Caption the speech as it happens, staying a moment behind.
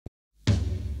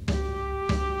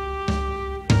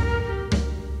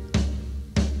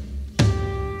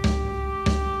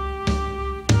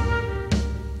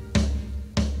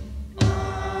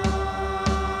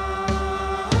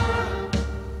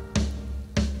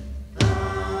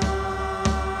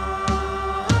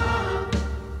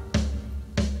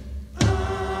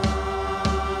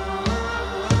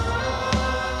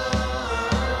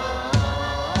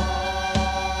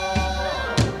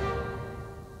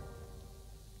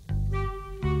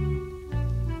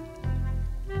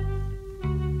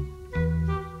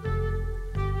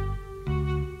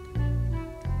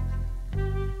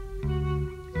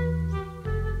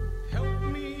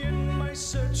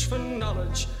search for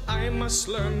knowledge, I must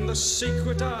learn the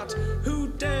secret art. Who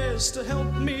dares to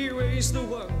help me raise the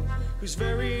one whose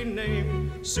very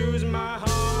name soothes my heart?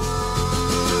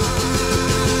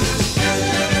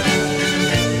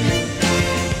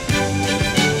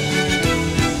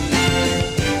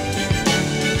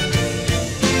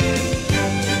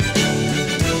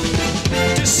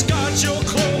 Discard your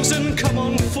clothes and come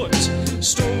on foot.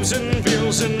 Stoves and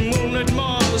veils and moonlit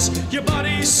Mars. Your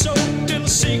body's soaked in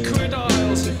secret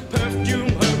oils.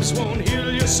 Perfume herbs won't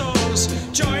heal your sores.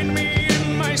 Join me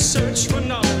in my search for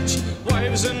knowledge.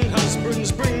 Wives and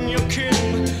husbands, bring your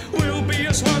kin. We'll be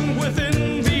as one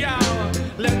within the hour.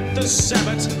 Let the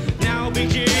Sabbath now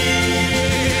begin.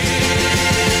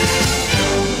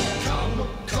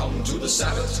 Come to the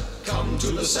Sabbath. Come to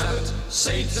the Sabbath.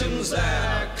 Satan's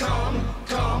there. Come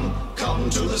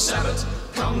to the Sabbath.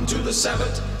 Come to the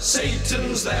Sabbath.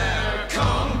 Satan's there.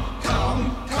 Come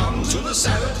to the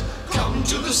Sabbath. Come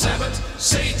to the Sabbath.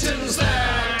 Satan's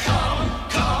there. Come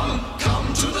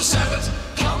to the Sabbath.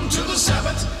 Come to the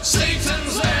Sabbath.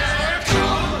 Satan's there.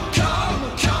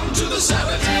 Come to the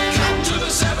Sabbath. Come to the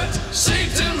Sabbath.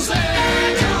 Satan's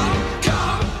there.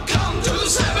 Come to the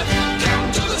Sabbath.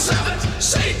 Come to the Sabbath.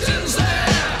 Satan's there.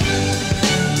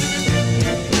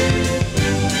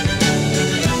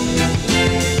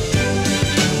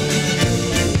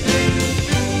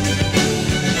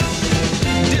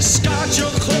 Discard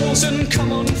your clothes and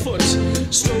come on foot.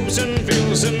 Stoves and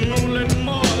veils and moonlit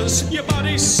Mars. Your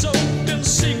body's soaked in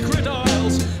secret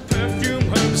oils. Perfume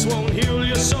herbs won't heal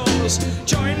your sores.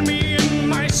 Join me in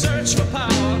my search for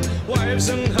power. Wives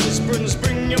and husbands,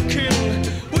 bring your kin.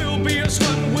 We'll be as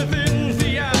one within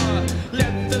the hour.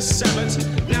 Let the Sabbath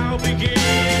now begin.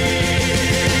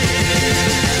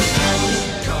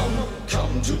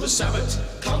 Come to the Sabbath.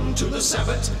 Come to the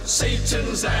Sabbath.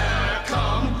 Satan's there.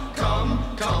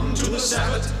 Come to the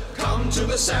Sabbath. Come to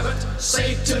the Sabbath.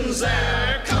 Satan's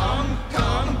there. Come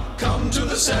to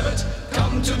the Sabbath.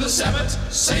 Come to the Sabbath.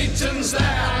 Satan's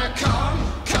there. Come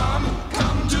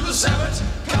to the Sabbath.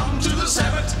 Come to the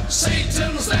Sabbath.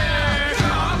 Satan's there.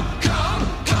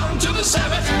 Come to the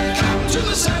Sabbath. Come to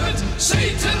the Sabbath.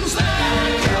 Satan's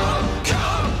there.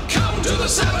 Come to the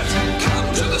Sabbath.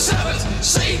 Come to the Sabbath.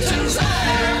 Satan's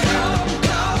there.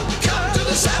 Come to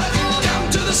the Sabbath. Come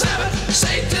to the Sabbath.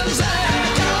 Satan's there.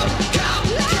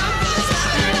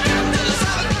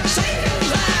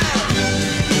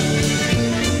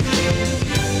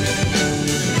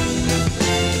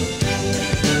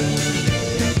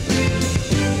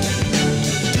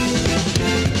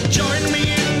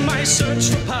 Search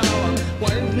for power,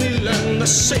 while we learn the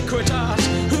sacred art.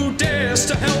 Who dares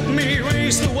to help me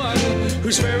raise the one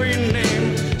whose very name